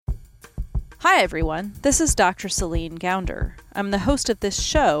Hi everyone, this is Dr. Celine Gounder. I'm the host of this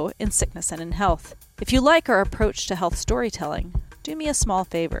show, In Sickness and in Health. If you like our approach to health storytelling, do me a small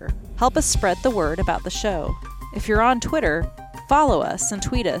favor. Help us spread the word about the show. If you're on Twitter, follow us and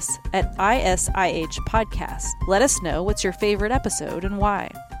tweet us at ISIH Podcast. Let us know what's your favorite episode and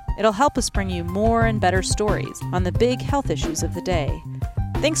why. It'll help us bring you more and better stories on the big health issues of the day.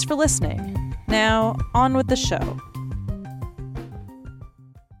 Thanks for listening. Now, on with the show.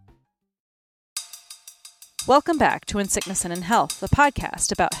 Welcome back to In Sickness and in Health, a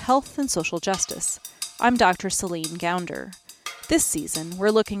podcast about health and social justice. I'm Dr. Celine Gounder. This season,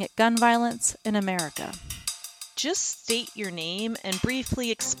 we're looking at gun violence in America. Just state your name and briefly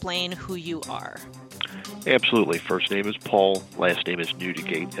explain who you are. Absolutely. First name is Paul. Last name is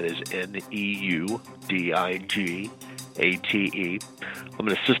Neudigate. That is Neudigate. I'm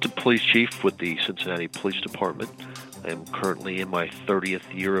an assistant police chief with the Cincinnati Police Department. I am currently in my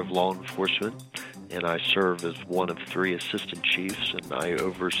 30th year of law enforcement, and I serve as one of 3 assistant chiefs, and I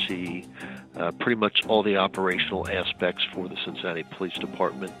oversee pretty much all the operational aspects for the Cincinnati Police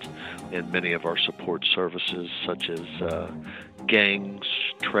Department and many of our support services such as gangs,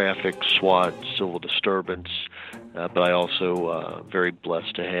 traffic, SWAT, civil disturbance, but I also very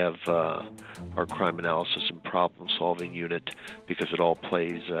blessed to have our crime analysis and problem solving unit because it all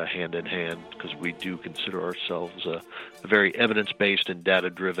plays hand in hand because we do consider ourselves a very evidence-based and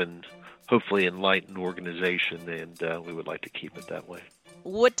data-driven, hopefully enlightened organization, and we would like to keep it that way.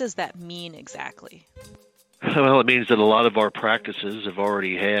 What does that mean exactly? Well, it means that a lot of our practices have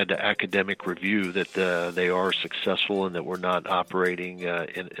already had academic review that they are successful and that we're not operating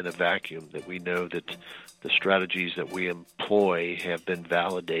in a vacuum, that we know that the strategies that we employ have been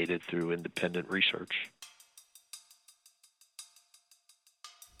validated through independent research.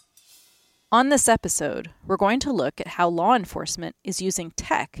 On this episode, we're going to look at how law enforcement is using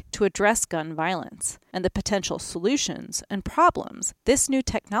tech to address gun violence and the potential solutions and problems this new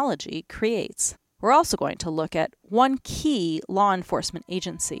technology creates. We're also going to look at one key law enforcement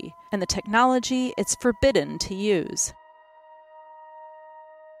agency and the technology it's forbidden to use.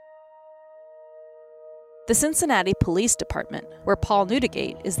 The Cincinnati Police Department, where Paul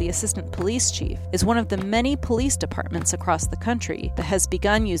Neudigate is the assistant police chief, is one of the many police departments across the country that has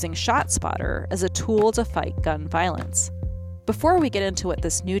begun using ShotSpotter as a tool to fight gun violence. Before we get into what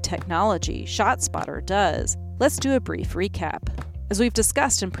this new technology, ShotSpotter, does, let's do a brief recap. As we've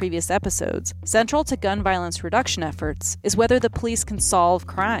discussed in previous episodes, central to gun violence reduction efforts is whether the police can solve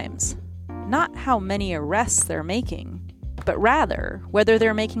crimes. Not how many arrests they're making, but rather whether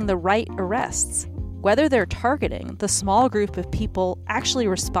they're making the right arrests. Whether they're targeting the small group of people actually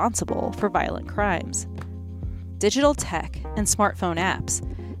responsible for violent crimes. Digital tech and smartphone apps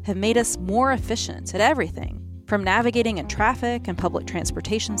have made us more efficient at everything, from navigating in traffic and public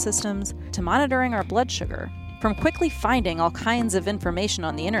transportation systems to monitoring our blood sugar, from quickly finding all kinds of information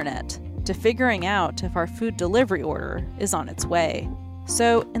on the internet to figuring out if our food delivery order is on its way.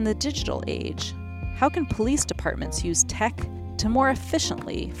 So, in the digital age, how can police departments use tech to more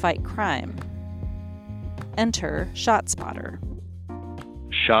efficiently fight crime? Enter ShotSpotter.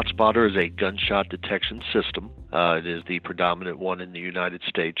 ShotSpotter is a gunshot detection system. It is the predominant one in the United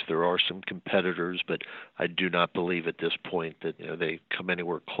States. There are some competitors, but I do not believe at this point that they come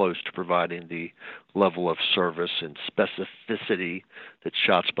anywhere close to providing the level of service and specificity that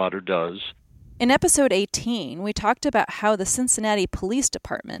ShotSpotter does. In episode 18, we talked about how the Cincinnati Police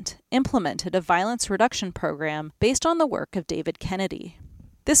Department implemented a violence reduction program based on the work of David Kennedy.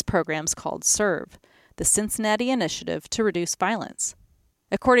 This program's called SERVE, the Cincinnati Initiative to Reduce Violence.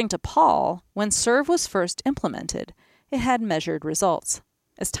 According to Paul, when SERVE was first implemented, it had measured results.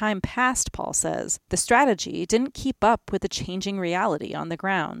 As time passed, Paul says, the strategy didn't keep up with the changing reality on the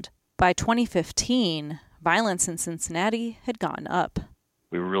ground. By 2015, violence in Cincinnati had gone up.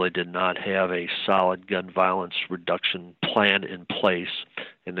 We really did not have a solid gun violence reduction plan in place,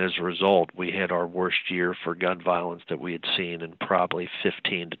 and as a result, we had our worst year for gun violence that we had seen in probably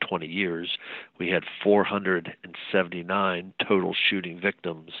 15 to 20 years. We had 479 total shooting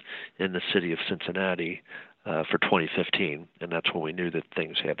victims in the city of Cincinnati for 2015, and that's when we knew that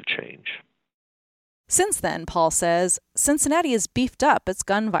things had to change. Since then, Paul says, Cincinnati has beefed up its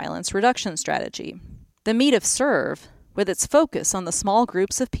gun violence reduction strategy. The meat of SERVE, with its focus on the small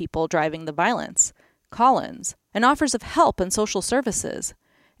groups of people driving the violence, call-ins, and offers of help and social services,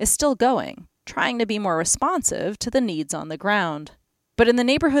 is still going, trying to be more responsive to the needs on the ground. But in the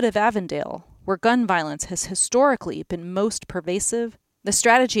neighborhood of Avondale, where gun violence has historically been most pervasive, the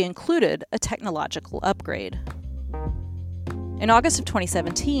strategy included a technological upgrade. In August of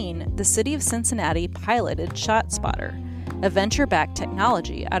 2017, the city of Cincinnati piloted ShotSpotter, a venture-backed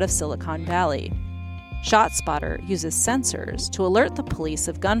technology out of Silicon Valley. ShotSpotter uses sensors to alert the police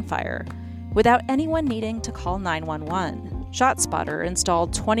of gunfire without anyone needing to call 911. ShotSpotter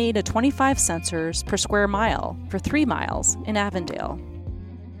installed 20 to 25 sensors per square mile for 3 miles in Avondale.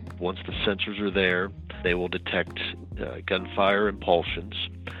 Once the sensors are there, they will detect gunfire impulsions.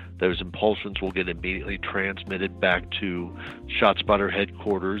 Those impulsions will get immediately transmitted back to ShotSpotter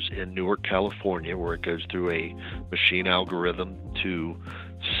headquarters in Newark, California, where it goes through a machine algorithm to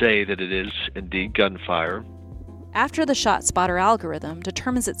say that it is indeed gunfire. After the ShotSpotter algorithm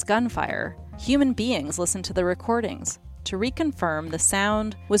determines it's gunfire, human beings listen to the recordings to reconfirm the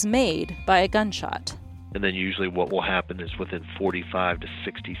sound was made by a gunshot. And then usually what will happen is within 45 to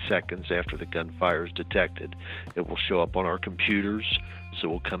 60 seconds after the gunfire is detected, it will show up on our computers. So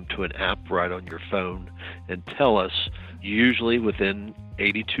we'll come to an app right on your phone and tell us, usually within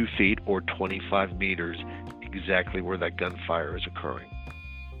 82 feet or 25 meters, exactly where that gunfire is occurring.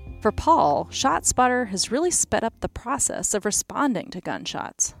 For Paul, ShotSpotter has really sped up the process of responding to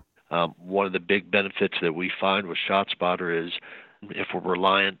gunshots. One of the big benefits that we find with ShotSpotter is if we're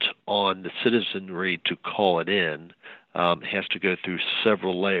reliant on the citizenry to call it in, it has to go through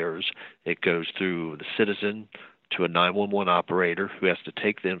several layers. It goes through the citizen to a 911 operator who has to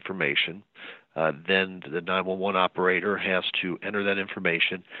take the information. Then the 911 operator has to enter that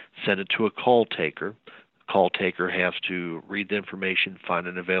information, send it to a call taker. The call taker has to read the information, find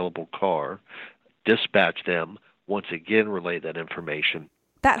an available car, dispatch them, once again relay that information.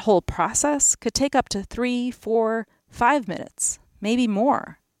 That whole process could take up to 3, 4, 5 minutes, maybe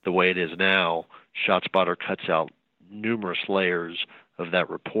more. The way it is now, ShotSpotter cuts out numerous layers of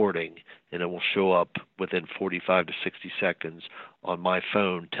that reporting, and it will show up within 45 to 60 seconds on my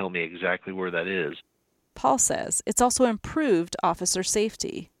phone, tell me exactly where that is. Paul says it's also improved officer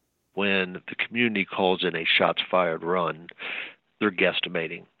safety. When the community calls in a shots fired run, they're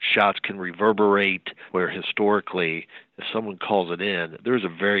guesstimating. Shots can reverberate, where historically, if someone calls it in, there's a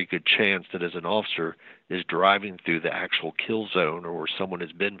very good chance that as an officer is driving through the actual kill zone or where someone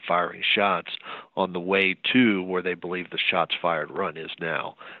has been firing shots on the way to where they believe the shots fired run is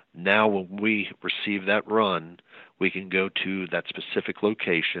now. Now when we receive that run, we can go to that specific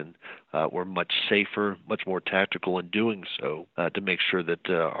location. We're much safer, much more tactical in doing so to make sure that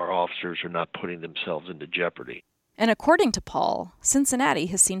our officers are not putting themselves into jeopardy. And according to Paul, Cincinnati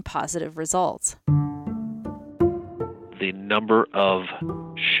has seen positive results. The number of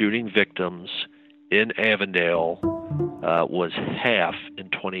shooting victims in Avondale was half in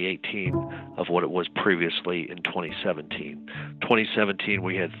 2018 of what it was previously in 2017. 2017,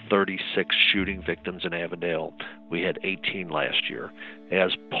 we had 36 shooting victims in Avondale. We had 18 last year.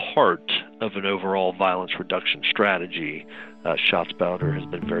 As part of an overall violence reduction strategy, ShotSpotter has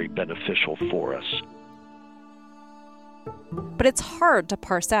been very beneficial for us. But it's hard to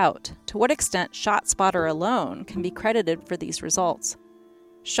parse out to what extent ShotSpotter alone can be credited for these results.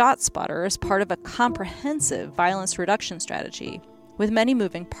 ShotSpotter is part of a comprehensive violence reduction strategy with many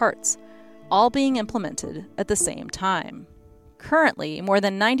moving parts, all being implemented at the same time. Currently, more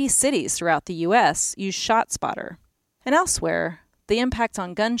than 90 cities throughout the U.S. use ShotSpotter, and elsewhere, the impacts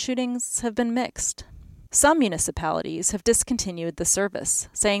on gun shootings have been mixed. Some municipalities have discontinued the service,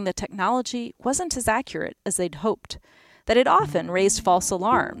 saying the technology wasn't as accurate as they'd hoped, that it often raised false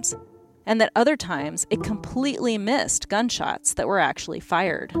alarms, and that other times it completely missed gunshots that were actually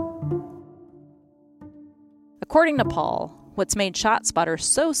fired. According to Paul, what's made ShotSpotter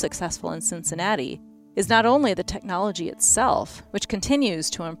so successful in Cincinnati is not only the technology itself, which continues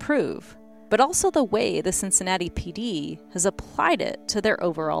to improve, but also the way the Cincinnati PD has applied it to their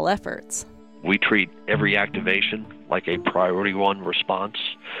overall efforts. We treat every activation like a priority one response,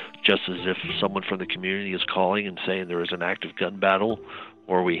 just as if someone from the community is calling and saying there is an active gun battle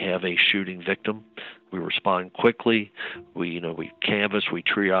or we have a shooting victim. We respond quickly. We canvass, we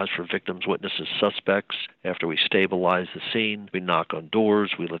triage for victims, witnesses, suspects. After we stabilize the scene, we knock on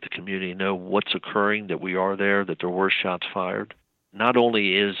doors. We let the community know what's occurring, that we are there, that there were shots fired. Not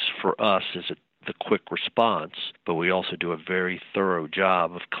only is for us is it the quick response, but we also do a very thorough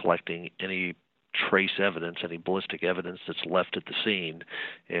job of collecting any trace evidence, any ballistic evidence that's left at the scene,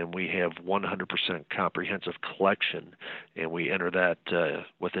 and we have 100% comprehensive collection, and we enter that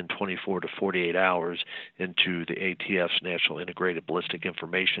within 24 to 48 hours into the ATF's National Integrated Ballistic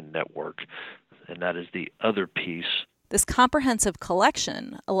Information Network, and that is the other piece. This comprehensive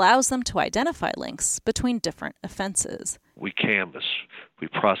collection allows them to identify links between different offenses. We canvass, we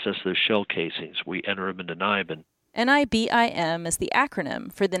process those shell casings, we enter them into NIBIN. NIBIN is the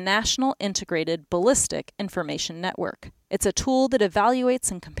acronym for the National Integrated Ballistic Information Network. It's a tool that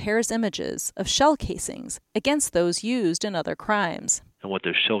evaluates and compares images of shell casings against those used in other crimes. And what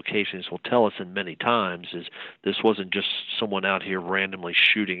those shell casings will tell us in many times is this wasn't just someone out here randomly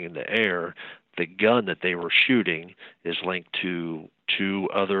shooting in the air. The gun that they were shooting is linked to 2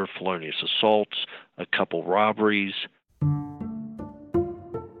 other felonious assaults, a couple robberies.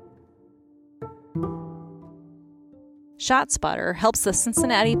 ShotSpotter helps the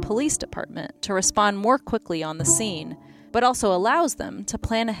Cincinnati Police Department to respond more quickly on the scene, but also allows them to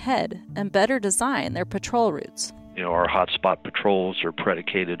plan ahead and better design their patrol routes. Our hotspot patrols are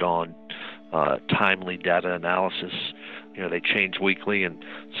predicated on timely data analysis. They change weekly, and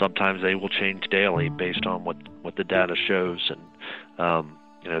sometimes they will change daily based on what the data shows. And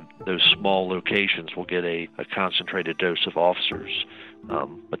those small locations will get a concentrated dose of officers,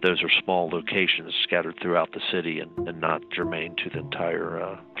 but those are small locations scattered throughout the city and not germane to the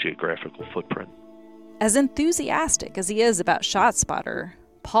entire geographical footprint. As enthusiastic as he is about ShotSpotter,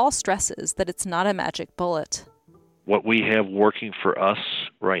 Paul stresses that it's not a magic bullet. What we have working for us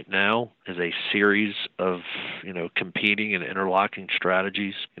right now is a series of, competing and interlocking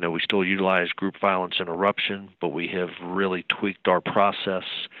strategies. We still utilize group violence interruption, but we have really tweaked our process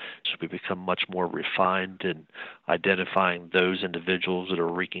so we become much more refined in identifying those individuals that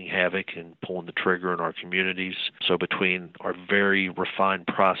are wreaking havoc and pulling the trigger in our communities. So between our very refined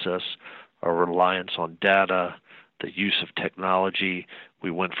process, our reliance on data, the use of technology,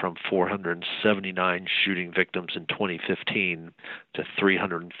 we went from 479 shooting victims in 2015 to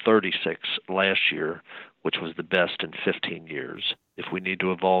 336 last year, which was the best in 15 years. If we need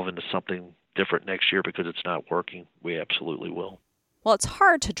to evolve into something different next year because it's not working, we absolutely will. While it's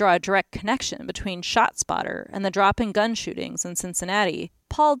hard to draw a direct connection between ShotSpotter and the drop in gun shootings in Cincinnati,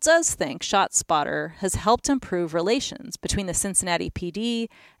 Paul does think ShotSpotter has helped improve relations between the Cincinnati PD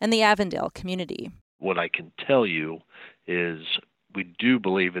and the Avondale community. What I can tell you is we do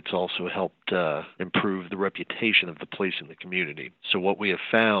believe it's also helped improve the reputation of the police in the community. So what we have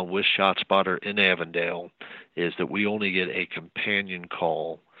found with ShotSpotter in Avondale is that we only get a companion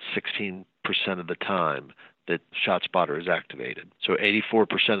call 16% of the time that ShotSpotter is activated. So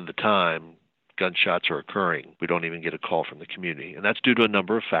 84% of the time, gunshots are occurring. We don't even get a call from the community. And that's due to a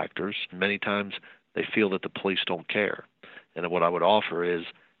number of factors. Many times they feel that the police don't care. And what I would offer is,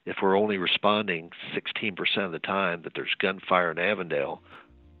 if we're only responding 16% of the time that there's gunfire in Avondale,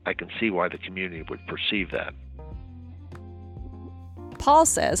 I can see why the community would perceive that. Paul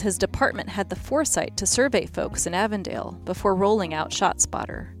says his department had the foresight to survey folks in Avondale before rolling out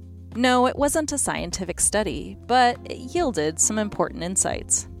ShotSpotter. No, it wasn't a scientific study, but it yielded some important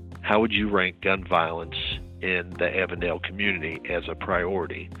insights. How would you rank gun violence in the Avondale community as a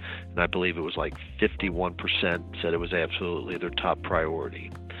priority? And I believe it was like 51% said it was absolutely their top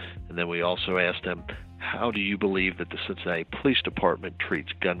priority. And then we also asked them, how do you believe that the Cincinnati Police Department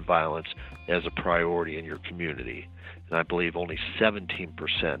treats gun violence as a priority in your community? And I believe only 17%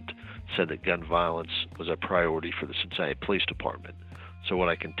 said that gun violence was a priority for the Cincinnati Police Department. So what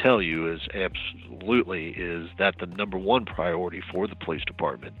I can tell you is absolutely is that the number one priority for the police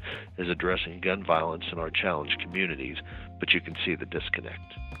department is addressing gun violence in our challenged communities, but you can see the disconnect.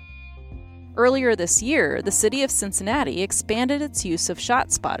 Earlier this year, the city of Cincinnati expanded its use of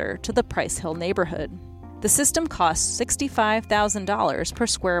ShotSpotter to the Price Hill neighborhood. The system costs $65,000 per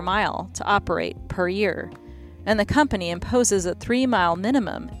square mile to operate per year, and the company imposes a 3-mile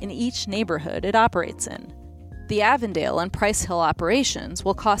minimum in each neighborhood it operates in. The Avondale and Price Hill operations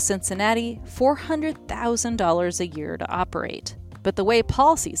will cost Cincinnati $400,000 a year to operate. But the way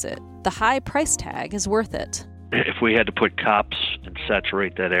Paul sees it, the high price tag is worth it. If we had to put cops and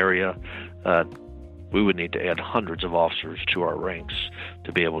saturate that area, we would need to add hundreds of officers to our ranks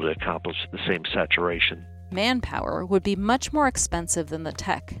to be able to accomplish the same saturation. Manpower would be much more expensive than the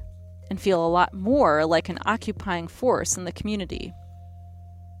tech and feel a lot more like an occupying force in the community.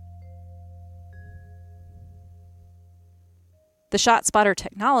 The ShotSpotter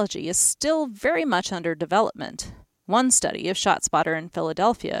technology is still very much under development. One study of ShotSpotter in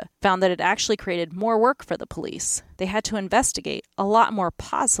Philadelphia found that it actually created more work for the police. They had to investigate a lot more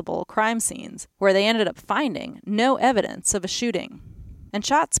possible crime scenes, where they ended up finding no evidence of a shooting. And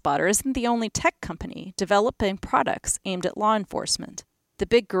ShotSpotter isn't the only tech company developing products aimed at law enforcement. The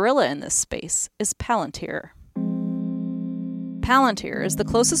big gorilla in this space is Palantir. Palantir is the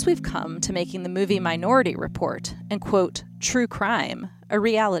closest we've come to making the movie Minority Report and, quote, true crime a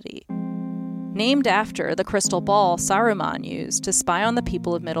reality. Named after the crystal ball Saruman used to spy on the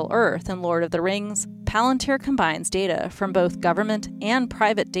people of Middle-earth in Lord of the Rings, Palantir combines data from both government and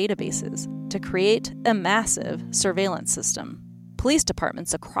private databases to create a massive surveillance system. Police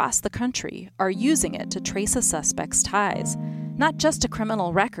departments across the country are using it to trace a suspect's ties, not just to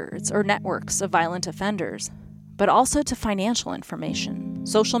criminal records or networks of violent offenders, but also to financial information,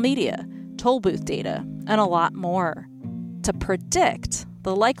 social media, toll booth data, and a lot more, to predict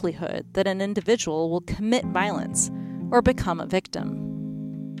the likelihood that an individual will commit violence or become a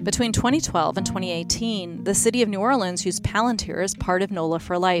victim. Between 2012 and 2018, the city of New Orleans used Palantir as part of NOLA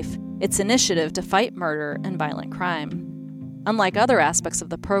for Life, its initiative to fight murder and violent crime. Unlike other aspects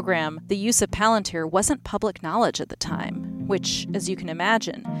of the program, the use of Palantir wasn't public knowledge at the time, which, as you can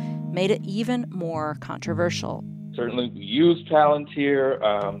imagine, made it even more controversial. Certainly we used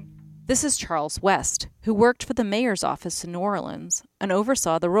Palantir. This is Charles West, who worked for the mayor's office in New Orleans and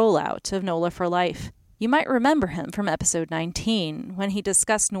oversaw the rollout of NOLA for Life. You might remember him from episode 19, when he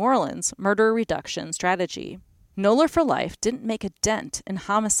discussed New Orleans' murder reduction strategy. NOLA for Life didn't make a dent in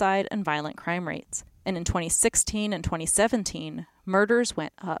homicide and violent crime rates, and in 2016 and 2017, murders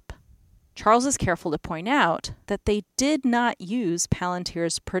went up. Charles is careful to point out that they did not use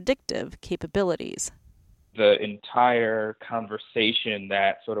Palantir's predictive capabilities. The entire conversation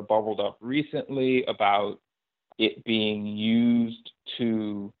that sort of bubbled up recently about it being used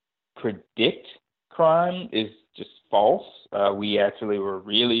to predict crime is just false. We actually were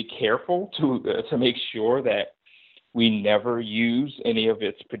really careful to make sure that we never use any of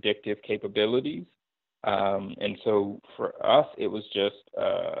its predictive capabilities. And so for us, it was just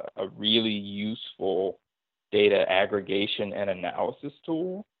a really useful data aggregation and analysis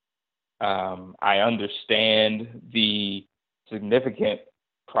tool. I understand the significant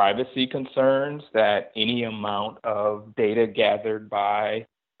privacy concerns that any amount of data gathered by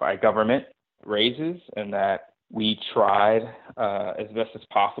government raises, and that we tried as best as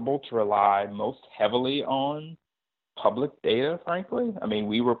possible to rely most heavily on public data, frankly. I mean,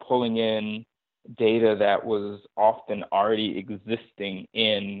 we were pulling in data that was often already existing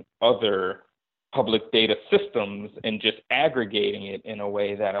in other public data systems and just aggregating it in a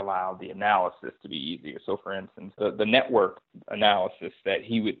way that allowed the analysis to be easier. So for instance, the network analysis that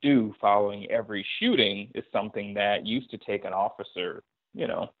he would do following every shooting is something that used to take an officer,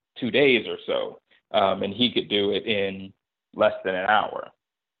 2 days or so, and he could do it in less than an hour.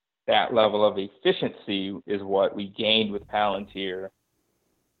 That level of efficiency is what we gained with Palantir.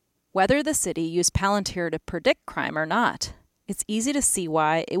 Whether the city used Palantir to predict crime or not, it's easy to see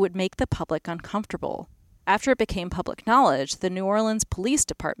why it would make the public uncomfortable. After it became public knowledge the New Orleans Police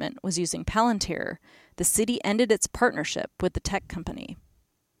Department was using Palantir, the city ended its partnership with the tech company.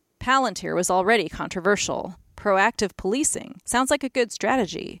 Palantir was already controversial. Proactive policing sounds like a good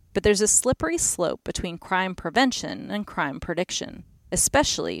strategy, but there's a slippery slope between crime prevention and crime prediction,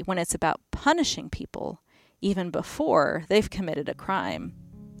 especially when it's about punishing people even before they've committed a crime.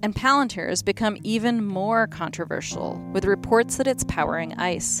 And Palantir has become even more controversial, with reports that it's powering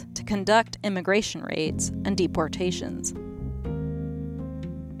ICE to conduct immigration raids and deportations.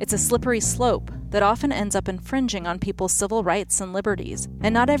 It's a slippery slope that often ends up infringing on people's civil rights and liberties,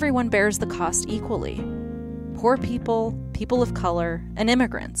 and not everyone bears the cost equally. Poor people, people of color, and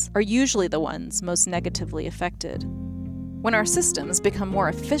immigrants are usually the ones most negatively affected. When our systems become more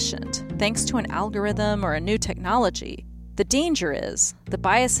efficient, thanks to an algorithm or a new technology, the danger is the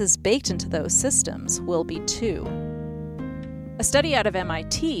biases baked into those systems will be too. A study out of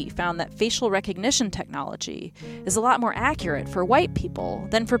MIT found that facial recognition technology is a lot more accurate for white people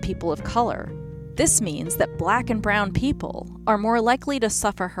than for people of color. This means that black and brown people are more likely to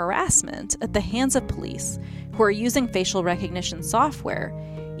suffer harassment at the hands of police who are using facial recognition software,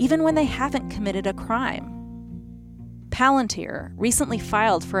 even when they haven't committed a crime. Palantir recently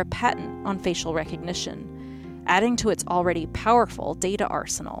filed for a patent on facial recognition, adding to its already powerful data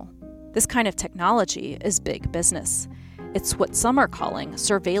arsenal. This kind of technology is big business. It's what some are calling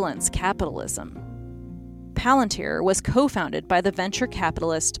surveillance capitalism. Palantir was co-founded by the venture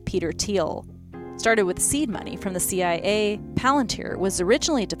capitalist Peter Thiel. Started with seed money from the CIA, Palantir was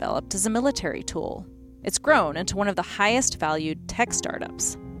originally developed as a military tool. It's grown into one of the highest valued tech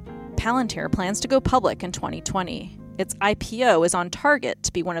startups. Palantir plans to go public in 2020. Its IPO is on target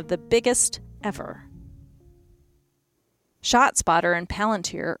to be one of the biggest ever. ShotSpotter and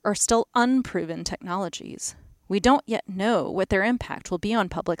Palantir are still unproven technologies. We don't yet know what their impact will be on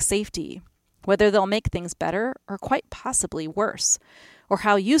public safety, whether they'll make things better or quite possibly worse, or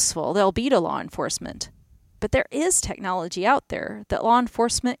how useful they'll be to law enforcement. But there is technology out there that law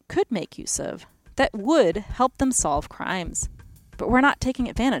enforcement could make use of that would help them solve crimes. But we're not taking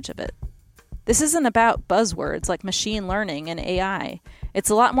advantage of it. This isn't about buzzwords like machine learning and AI.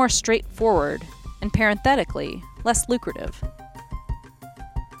 It's a lot more straightforward and, parenthetically, less lucrative.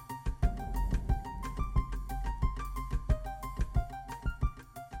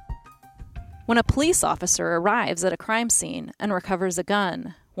 When a police officer arrives at a crime scene and recovers a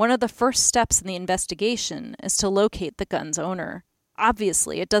gun, one of the first steps in the investigation is to locate the gun's owner.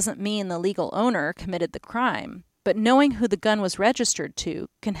 Obviously, it doesn't mean the legal owner committed the crime, but knowing who the gun was registered to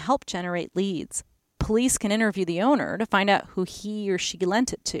can help generate leads. Police can interview the owner to find out who he or she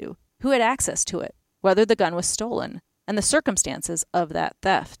lent it to, who had access to it, whether the gun was stolen, and the circumstances of that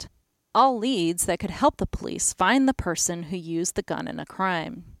theft. All leads that could help the police find the person who used the gun in a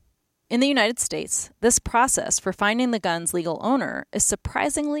crime. In the United States, this process for finding the gun's legal owner is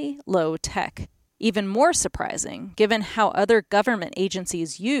surprisingly low-tech. Even more surprising, given how other government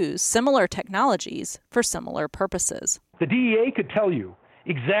agencies use similar technologies for similar purposes. The DEA could tell you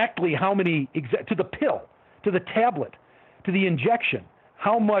exactly how many, to the pill, to the tablet, to the injection,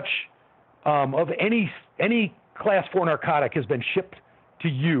 how much of any class 4 narcotic has been shipped to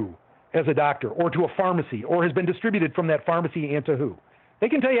you as a doctor or to a pharmacy or has been distributed from that pharmacy and to who. They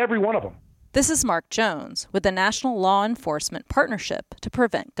can tell you every one of them. This is Mark Jones with the National Law Enforcement Partnership to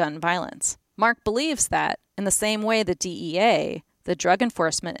Prevent Gun Violence. Mark believes that, in the same way the DEA, the Drug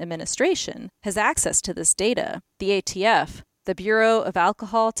Enforcement Administration, has access to this data, the ATF, the Bureau of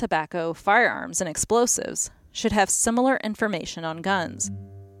Alcohol, Tobacco, Firearms, and Explosives, should have similar information on guns.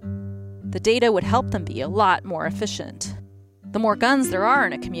 The data would help them be a lot more efficient. The more guns there are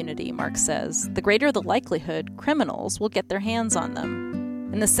in a community, Mark says, the greater the likelihood criminals will get their hands on them.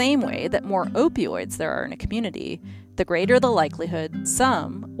 In the same way that more opioids there are in a community, the greater the likelihood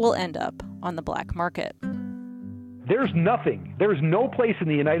some will end up on the black market. There's no place in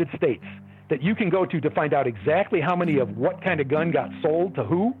the United States that you can go to find out exactly how many of what kind of gun got sold to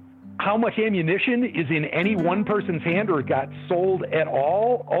who, how much ammunition is in any one person's hand or got sold at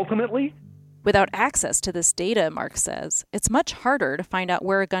all, ultimately. Without access to this data, Mark says, it's much harder to find out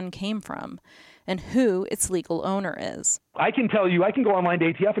where a gun came from and who its legal owner is. I can go online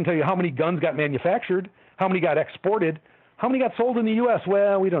to ATF and tell you how many guns got manufactured, how many got exported, how many got sold in the U.S.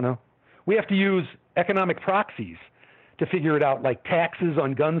 Well, we don't know. We have to use economic proxies to figure it out, like taxes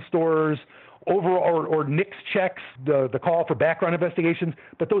on gun stores, or NICS checks, the call for background investigations,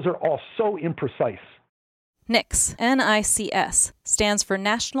 but those are all so imprecise. NICS, N-I-C-S, stands for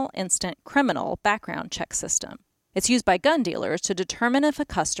National Instant Criminal Background Check System. It's used by gun dealers to determine if a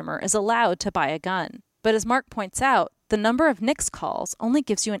customer is allowed to buy a gun. But as Mark points out, the number of NICS calls only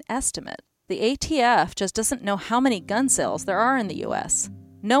gives you an estimate. The ATF just doesn't know how many gun sales there are in the U.S.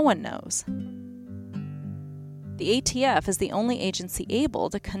 No one knows. The ATF is the only agency able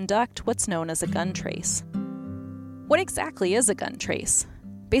to conduct what's known as a gun trace. What exactly is a gun trace?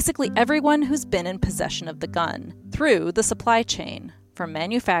 Basically everyone who's been in possession of the gun, through the supply chain, from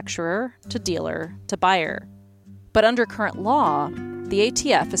manufacturer to dealer to buyer. But under current law, the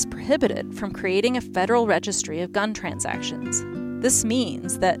ATF is prohibited from creating a federal registry of gun transactions. This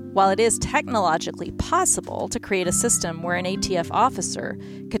means that while it is technologically possible to create a system where an ATF officer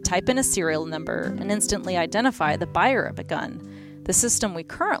could type in a serial number and instantly identify the buyer of a gun, the system we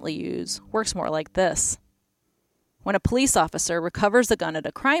currently use works more like this. When a police officer recovers a gun at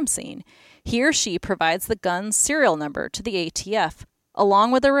a crime scene, he or she provides the gun's serial number to the ATF,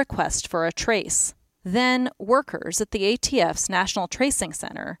 along with a request for a trace. Then, workers at the ATF's National Tracing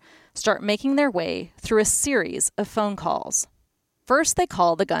Center start making their way through a series of phone calls. First, they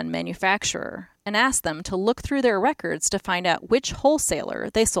call the gun manufacturer and ask them to look through their records to find out which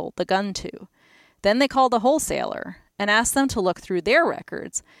wholesaler they sold the gun to. Then they call the wholesaler and ask them to look through their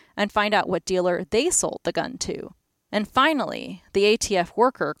records and find out what dealer they sold the gun to. And finally, the ATF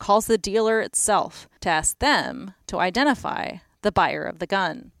worker calls the dealer itself to ask them to identify the buyer of the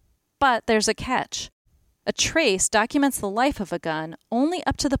gun. But there's a catch. A trace documents the life of a gun only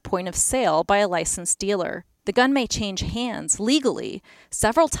up to the point of sale by a licensed dealer. The gun may change hands legally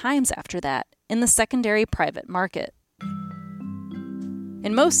several times after that in the secondary private market.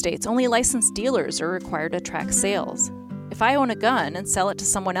 In most states, only licensed dealers are required to track sales. If I own a gun and sell it to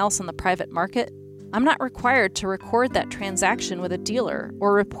someone else on the private market, I'm not required to record that transaction with a dealer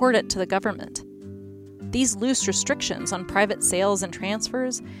or report it to the government. These loose restrictions on private sales and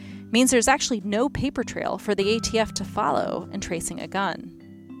transfers means there's actually no paper trail for the ATF to follow in tracing a gun.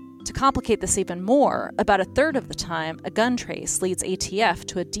 To complicate this even more, about a third of the time, a gun trace leads ATF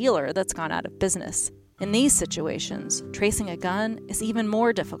to a dealer that's gone out of business. In these situations, tracing a gun is even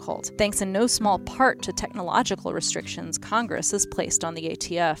more difficult, thanks in no small part to technological restrictions Congress has placed on the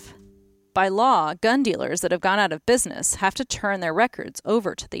ATF. By law, gun dealers that have gone out of business have to turn their records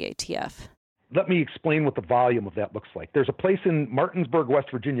over to the ATF. Let me explain what the volume of that looks like. There's a place in Martinsburg, West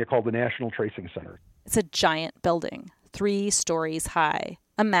Virginia called the National Tracing Center. It's a giant building, 3 stories high,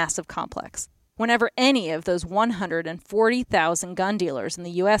 a massive complex. Whenever any of those 140,000 gun dealers in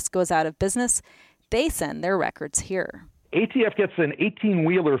the U.S. goes out of business, they send their records here. ATF gets an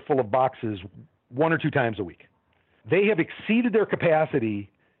 18-wheeler full of boxes 1 or 2 times a week. They have exceeded their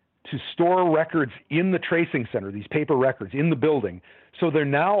capacity to store records in the tracing center, these paper records, in the building. So they're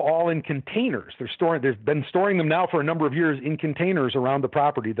now all in containers. They've been storing them now for a number of years in containers around the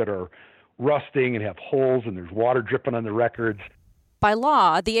property that are rusting and have holes, and there's water dripping on the records. By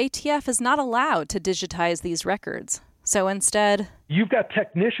law, the ATF is not allowed to digitize these records. So instead, you've got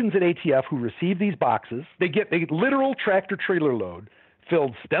technicians at ATF who receive these boxes. They get a literal tractor-trailer load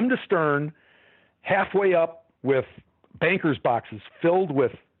filled stem to stern, halfway up with banker's boxes filled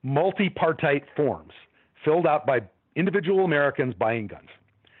with multi-partite forms filled out by individual Americans buying guns.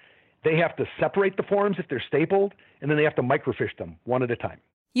 They have to separate the forms if they're stapled, and then they have to microfiche them one at a time.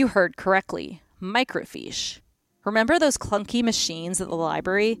 You heard correctly, microfiche. Remember those clunky machines at the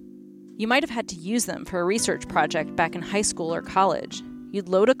library? You might have had to use them for a research project back in high school or college. You'd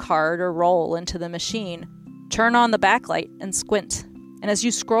load a card or roll into the machine, turn on the backlight, and squint. And as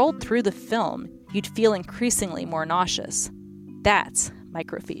you scrolled through the film, you'd feel increasingly more nauseous. That's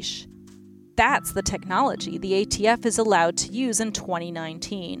microfiche. That's the technology the ATF is allowed to use in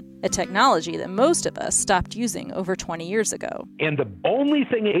 2019, a technology that most of us stopped using over 20 years ago. And the only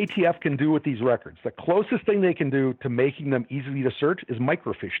thing ATF can do with these records, the closest thing they can do to making them easy to search, is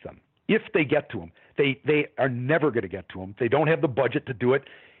microfiche them. If they get to them. They are never going to get to them. They don't have the budget to do it,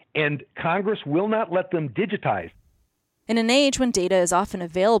 and Congress will not let them digitize. In an age when data is often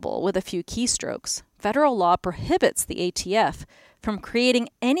available with a few keystrokes, federal law prohibits the ATF from creating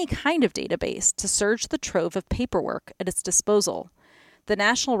any kind of database to search the trove of paperwork at its disposal. The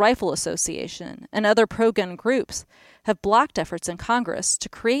National Rifle Association and other pro-gun groups have blocked efforts in Congress to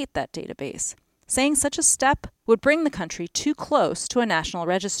create that database, saying such a step would bring the country too close to a national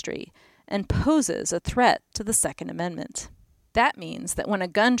registry and poses a threat to the Second Amendment. That means that when a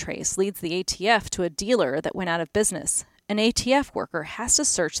gun trace leads the ATF to a dealer that went out of business, an ATF worker has to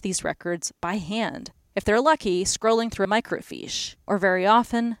search these records by hand. If they're lucky, scrolling through a microfiche, or very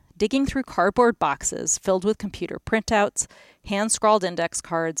often, digging through cardboard boxes filled with computer printouts, hand-scrawled index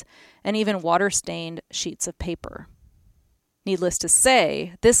cards, and even water-stained sheets of paper. Needless to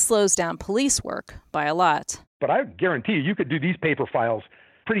say, this slows down police work by a lot. But I guarantee you could do these paper files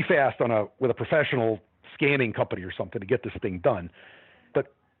pretty fast with a professional scanning company or something to get this thing done.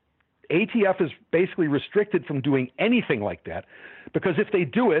 But ATF is basically restricted from doing anything like that, because if they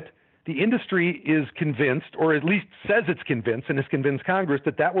do it, the industry is convinced, or at least says it's convinced, and has convinced Congress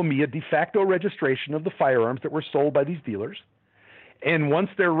that that will be a de facto registration of the firearms that were sold by these dealers. And once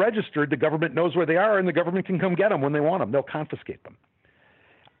they're registered, the government knows where they are, and the government can come get them when they want them. They'll confiscate them.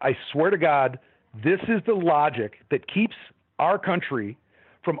 I swear to God, this is the logic that keeps our country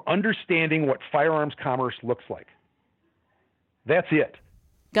from understanding what firearms commerce looks like. That's it.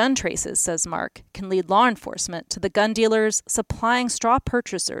 Gun traces, says Mark, can lead law enforcement to the gun dealers supplying straw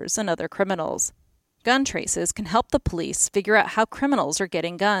purchasers and other criminals. Gun traces can help the police figure out how criminals are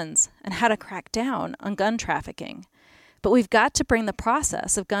getting guns and how to crack down on gun trafficking. But we've got to bring the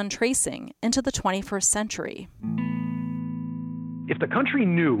process of gun tracing into the 21st century. If the country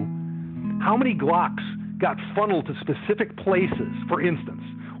knew how many Glocks got funneled to specific places, for instance,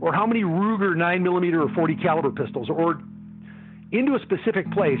 or how many Ruger 9mm or 40 caliber pistols, or into a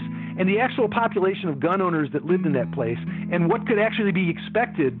specific place, and the actual population of gun owners that lived in that place, and what could actually be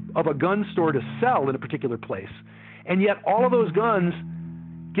expected of a gun store to sell in a particular place, and yet all of those guns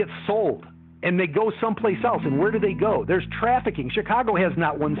get sold, and they go someplace else. And where do they go? There's trafficking. Chicago has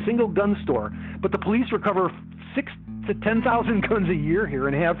not one single gun store, but the police recover 6,000 to 10,000 guns a year here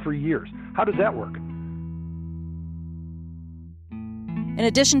and have for years. How does that work? In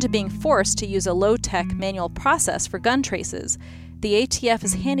addition to being forced to use a low-tech manual process for gun traces, the ATF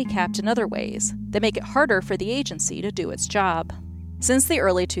is handicapped in other ways that make it harder for the agency to do its job. Since the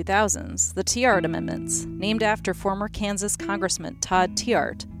early 2000s, the Tiahrt Amendments, named after former Kansas Congressman Todd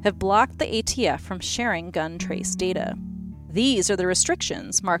Tiahrt, have blocked the ATF from sharing gun trace data. These are the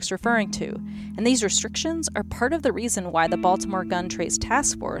restrictions Mark's referring to, and these restrictions are part of the reason why the Baltimore Gun Trace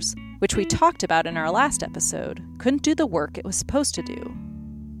Task Force, which we talked about in our last episode, couldn't do the work it was supposed to do.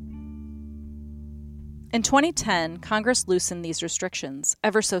 In 2010, Congress loosened these restrictions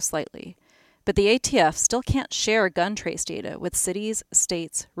ever so slightly, but the ATF still can't share gun trace data with cities,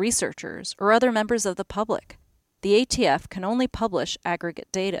 states, researchers, or other members of the public. The ATF can only publish aggregate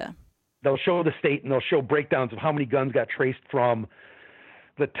data. They'll show the state and they'll show breakdowns of how many guns got traced from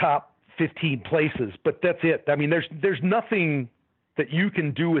the top 15 places, but that's it. I mean, there's nothing that you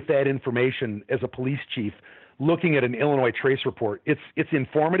can do with that information as a police chief looking at an Illinois trace report. It's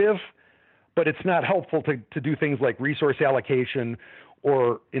informative, but it's not helpful to do things like resource allocation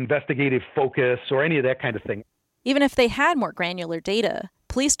or investigative focus or any of that kind of thing. Even if they had more granular data,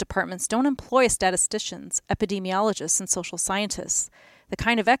 police departments don't employ statisticians, epidemiologists, and social scientists, the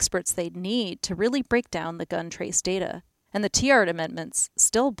kind of experts they'd need to really break down the gun trace data. And the Tiahrt amendments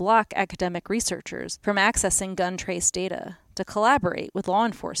still block academic researchers from accessing gun trace data to collaborate with law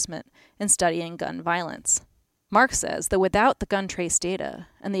enforcement in studying gun violence. Mark says that without the gun trace data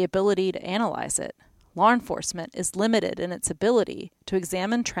and the ability to analyze it, law enforcement is limited in its ability to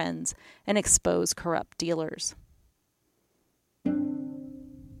examine trends and expose corrupt dealers.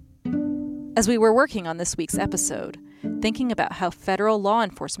 As we were working on this week's episode, thinking about how federal law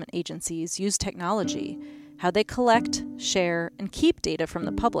enforcement agencies use technology, how they collect, share, and keep data from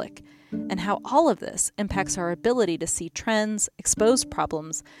the public, and how all of this impacts our ability to see trends, expose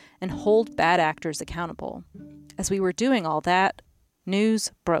problems, and hold bad actors accountable. As we were doing all that,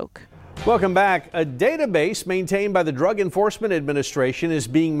 news broke. Welcome back. A database maintained by the Drug Enforcement Administration is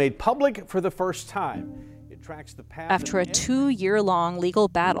being made public for the first time. It tracks the path. After a 2-year-long legal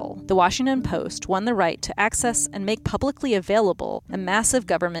battle, the Washington Post won the right to access and make publicly available a massive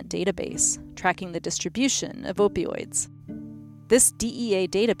government database tracking the distribution of opioids. This DEA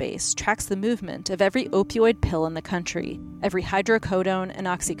database tracks the movement of every opioid pill in the country, every hydrocodone and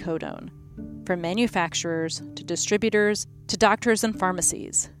oxycodone, from manufacturers to distributors to doctors and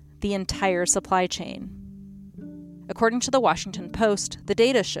pharmacies, the entire supply chain. According to the Washington Post, the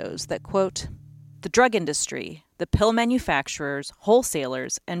data shows that, quote, the drug industry, the pill manufacturers,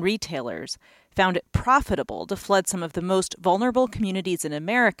 wholesalers, and retailers found it profitable to flood some of the most vulnerable communities in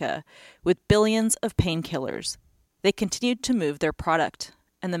America with billions of painkillers. They continued to move their product,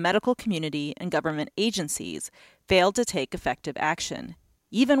 and the medical community and government agencies failed to take effective action,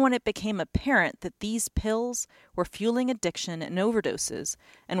 even when it became apparent that these pills were fueling addiction and overdoses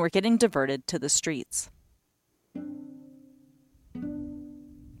and were getting diverted to the streets.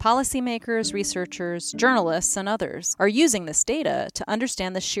 Policymakers, researchers, journalists, and others are using this data to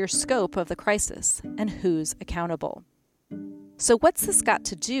understand the sheer scope of the crisis and who's accountable. So what's this got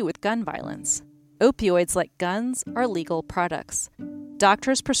to do with gun violence? Opioids, like guns, are legal products.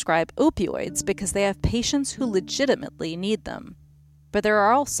 Doctors prescribe opioids because they have patients who legitimately need them. But there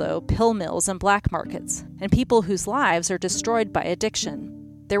are also pill mills and black markets, and people whose lives are destroyed by addiction.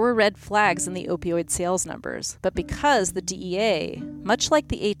 There were red flags in the opioid sales numbers, but because the DEA, much like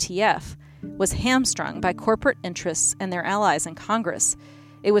the ATF, was hamstrung by corporate interests and their allies in Congress,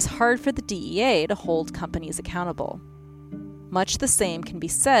 it was hard for the DEA to hold companies accountable. Much the same can be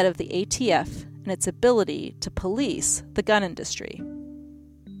said of the ATF and its ability to police the gun industry.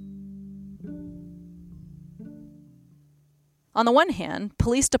 On the one hand,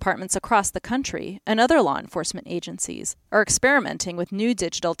 police departments across the country and other law enforcement agencies are experimenting with new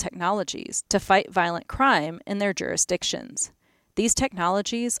digital technologies to fight violent crime in their jurisdictions. These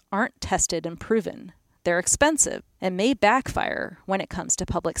technologies aren't tested and proven. They're expensive and may backfire when it comes to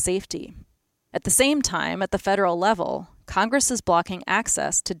public safety. At the same time, at the federal level, Congress is blocking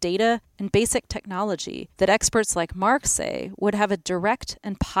access to data and basic technology that experts like Mark say would have a direct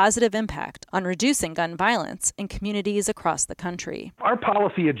and positive impact on reducing gun violence in communities across the country. Our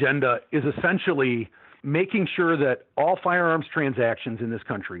policy agenda is essentially making sure that all firearms transactions in this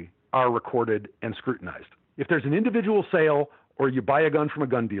country are recorded and scrutinized. If there's an individual sale or you buy a gun from a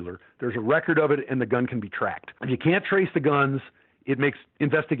gun dealer, there's a record of it and the gun can be tracked. If you can't trace the guns, it makes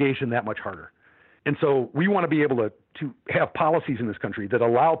investigation that much harder. And so we want to be able to have policies in this country that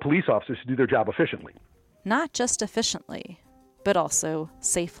allow police officers to do their job efficiently. Not just efficiently, but also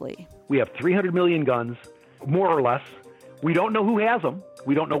safely. We have 300 million guns, more or less. We don't know who has them.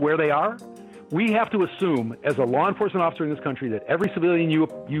 We don't know where they are. We have to assume, as a law enforcement officer in this country, that every civilian you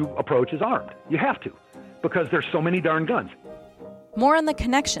approach is armed. You have to, because there's so many darn guns. More on the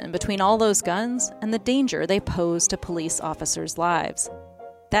connection between all those guns and the danger they pose to police officers' lives.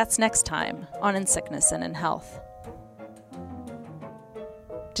 That's next time on In Sickness and in Health.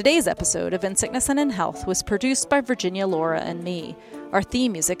 Today's episode of In Sickness and in Health was produced by Virginia Laura and me. Our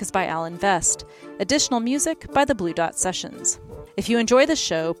theme music is by Alan Vest. Additional music by the Blue Dot Sessions. If you enjoy the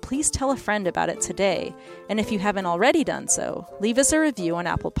show, please tell a friend about it today. And if you haven't already done so, leave us a review on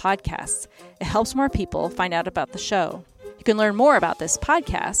Apple Podcasts. It helps more people find out about the show. You can learn more about this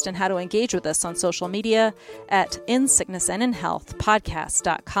podcast and how to engage with us on social media at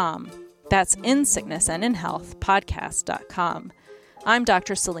insicknessandinhealthpodcast.com. That's insicknessandinhealthpodcast.com. I'm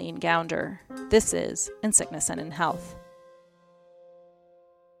Dr. Celine Gounder. This is In Sickness and in Health.